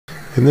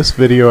In this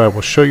video I will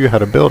show you how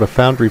to build a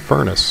foundry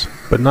furnace,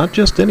 but not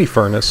just any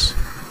furnace.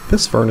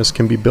 This furnace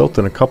can be built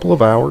in a couple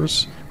of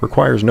hours,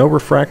 requires no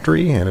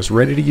refractory, and is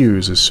ready to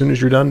use as soon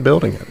as you're done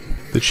building it.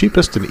 The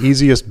cheapest and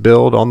easiest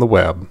build on the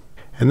web.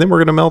 And then we're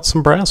going to melt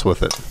some brass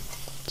with it.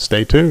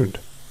 Stay tuned.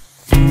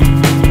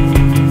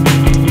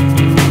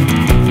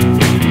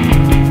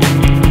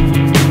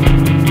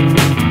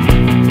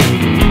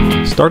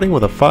 Starting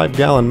with a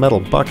 5-gallon metal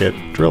bucket,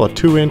 drill a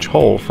 2-inch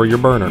hole for your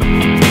burner.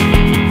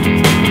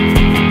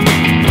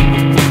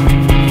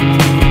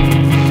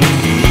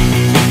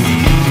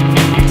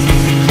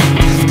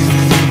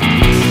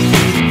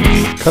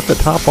 Cut the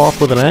top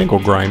off with an angle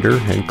grinder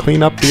and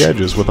clean up the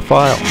edges with a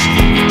file.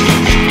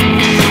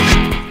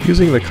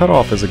 Using the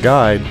cutoff as a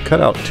guide, cut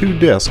out 2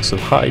 discs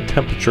of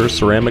high-temperature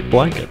ceramic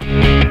blanket.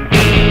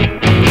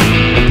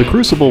 The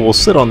crucible will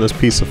sit on this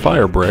piece of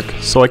fire brick,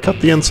 so I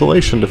cut the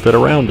insulation to fit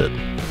around it.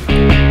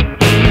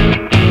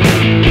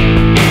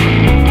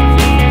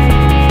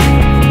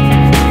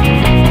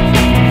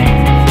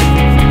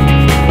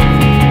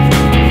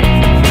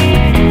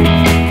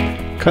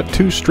 Cut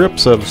 2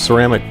 strips of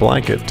ceramic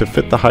blanket to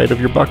fit the height of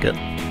your bucket.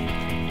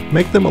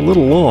 Make them a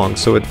little long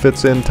so it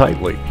fits in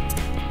tightly.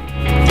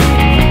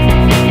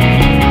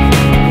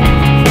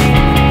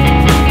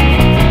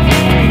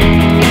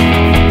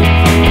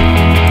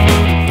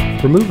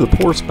 Remove the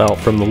pour spout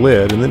from the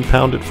lid and then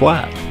pound it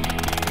flat.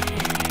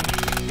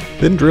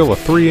 Then drill a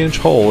 3-inch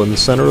hole in the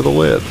center of the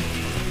lid.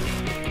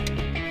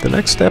 The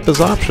next step is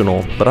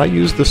optional, but I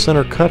used the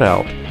center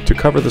cutout to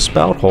cover the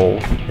spout hole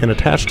and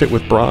attached it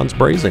with bronze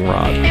brazing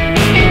rod.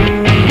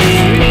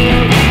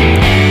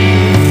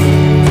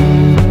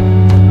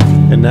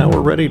 And now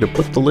we're ready to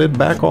put the lid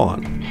back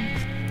on.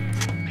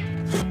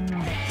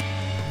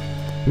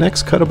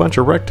 Next, cut a bunch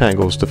of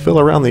rectangles to fill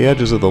around the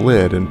edges of the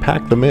lid and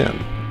pack them in.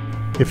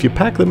 If you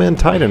pack them in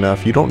tight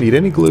enough, you don't need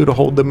any glue to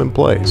hold them in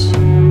place.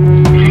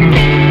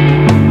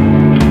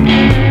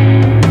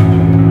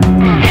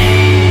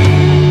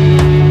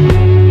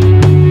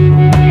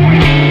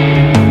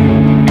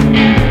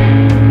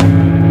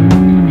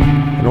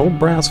 An old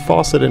brass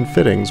faucet and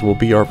fittings will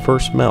be our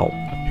first melt.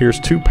 Here's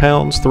 2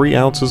 pounds, 3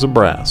 ounces of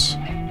brass.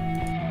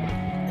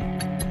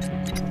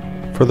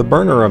 For the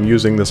burner, I'm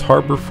using this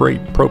Harbor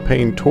Freight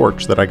propane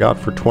torch that I got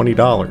for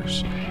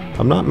 $20.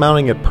 I'm not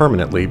mounting it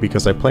permanently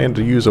because I plan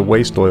to use a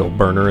waste oil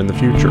burner in the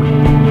future.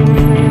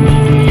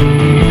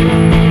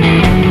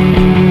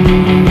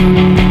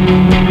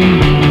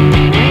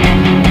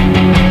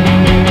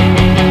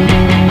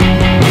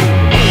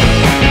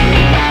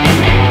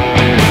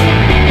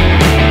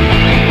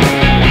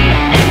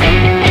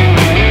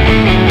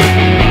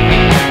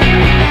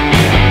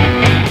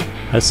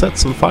 I set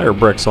some fire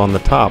bricks on the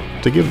top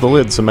to give the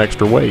lid some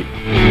extra weight.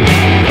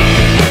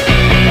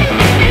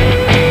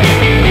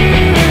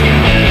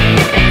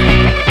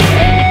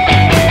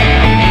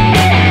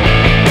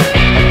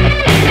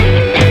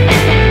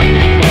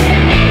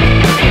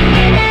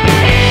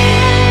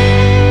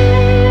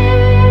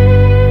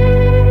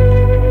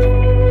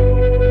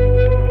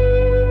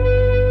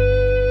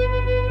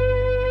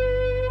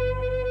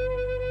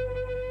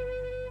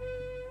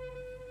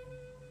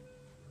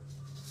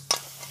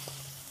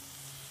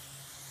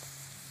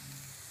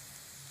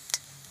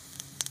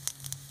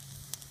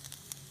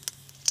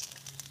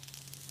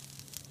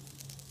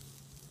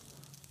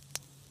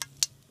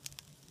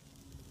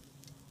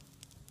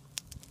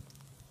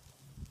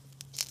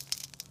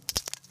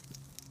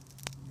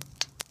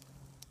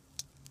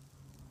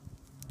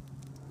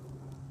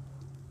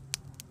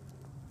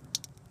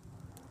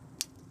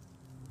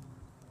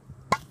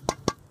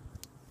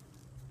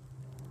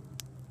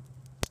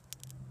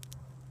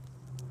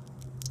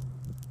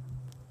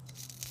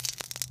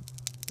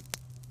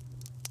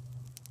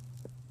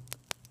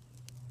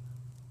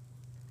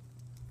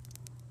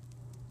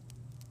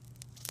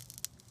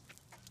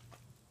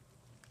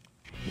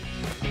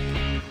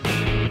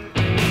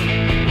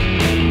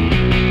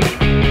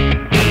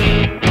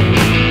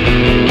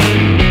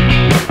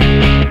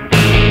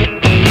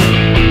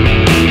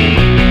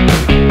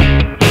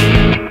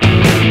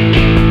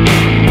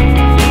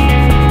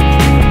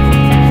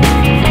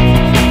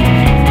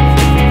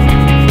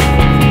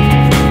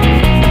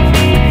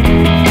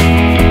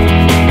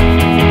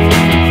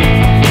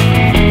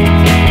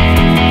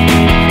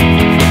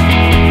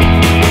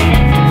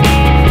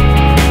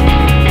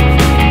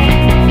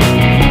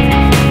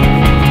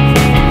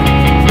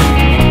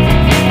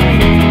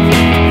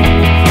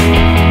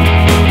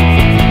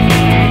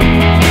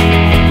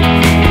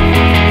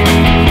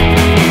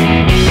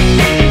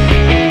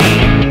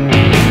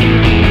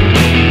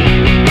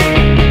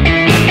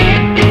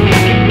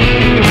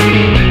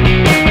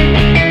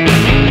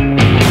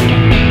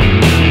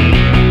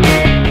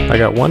 I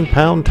got 1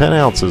 pound 10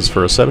 ounces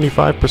for a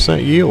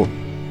 75% yield.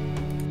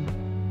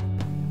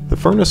 The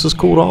furnace is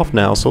cooled off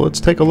now, so let's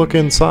take a look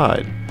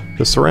inside.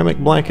 The ceramic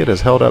blanket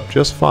has held up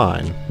just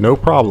fine, no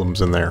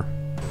problems in there.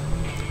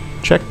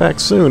 Check back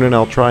soon and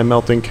I'll try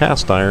melting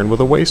cast iron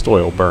with a waste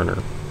oil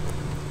burner.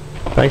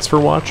 Thanks for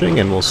watching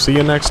and we'll see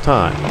you next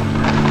time.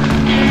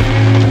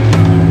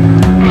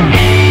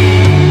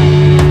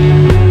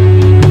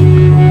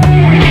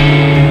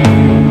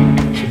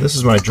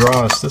 is my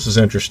dross. This is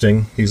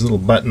interesting. These little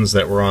buttons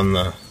that were on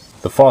the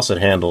faucet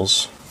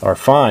handles are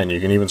fine.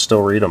 You can even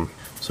still read them.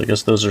 So I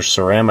guess those are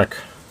ceramic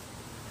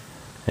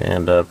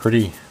and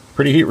pretty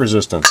heat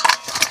resistant.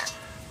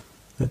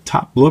 The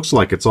top looks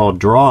like it's all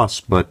dross,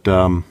 but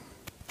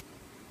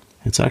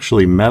it's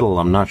actually metal.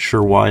 I'm not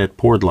sure why it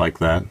poured like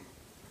that.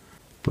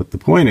 But the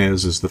point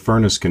is the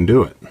furnace can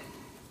do it.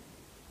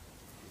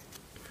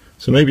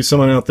 So maybe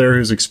someone out there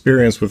who's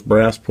experienced with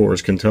brass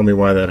pours can tell me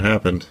why that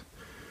happened.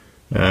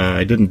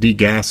 I didn't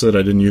degas it.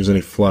 I didn't use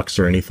any flux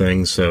or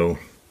anything, so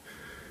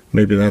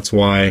maybe that's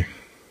why.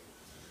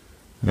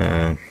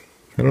 I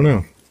don't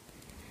know.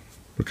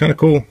 But kind of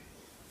cool.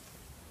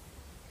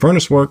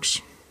 Furnace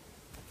works.